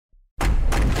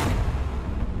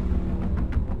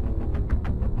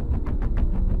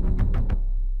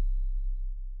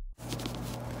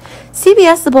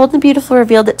CBS, The Bold and the Beautiful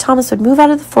revealed that Thomas would move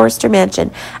out of the Forrester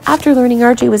mansion. After learning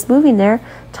RJ was moving there,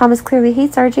 Thomas clearly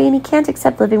hates RJ and he can't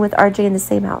accept living with RJ in the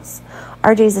same house.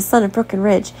 RJ is the son of Brooke and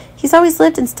Ridge. He's always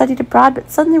lived and studied abroad, but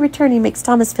suddenly returning makes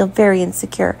Thomas feel very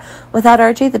insecure. Without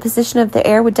RJ, the position of the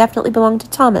heir would definitely belong to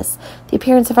Thomas. The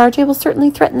appearance of RJ will certainly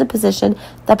threaten the position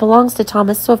that belongs to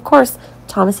Thomas, so of course,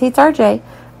 Thomas hates RJ.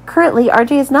 Currently,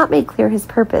 RJ has not made clear his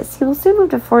purpose. He will soon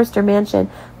move to Forrester Mansion,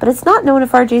 but it's not known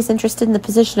if RJ is interested in the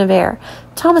position of heir.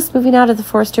 Thomas moving out of the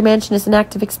Forrester Mansion is an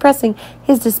act of expressing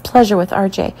his displeasure with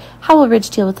RJ. How will Ridge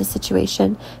deal with the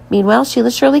situation? Meanwhile, Sheila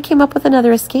surely came up with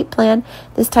another escape plan.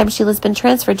 This time, Sheila's been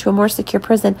transferred to a more secure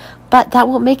prison, but that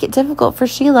won't make it difficult for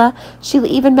Sheila. Sheila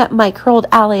even met Mike, her old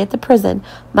ally at the prison.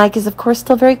 Mike is, of course,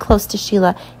 still very close to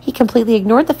Sheila. He completely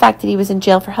ignored the fact that he was in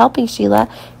jail for helping Sheila.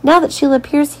 Now that Sheila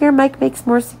appears here, Mike makes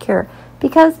more secure,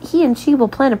 because he and she will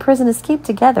plan a prison escape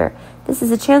together. This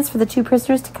is a chance for the two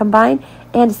prisoners to combine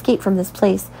and escape from this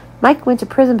place. Mike went to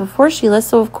prison before Sheila,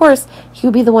 so of course he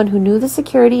will be the one who knew the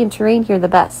security and terrain here the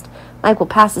best. Mike will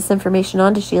pass this information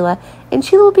on to Sheila, and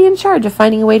Sheila will be in charge of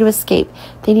finding a way to escape.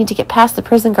 They need to get past the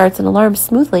prison guards and alarms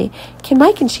smoothly. Can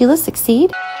Mike and Sheila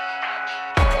succeed?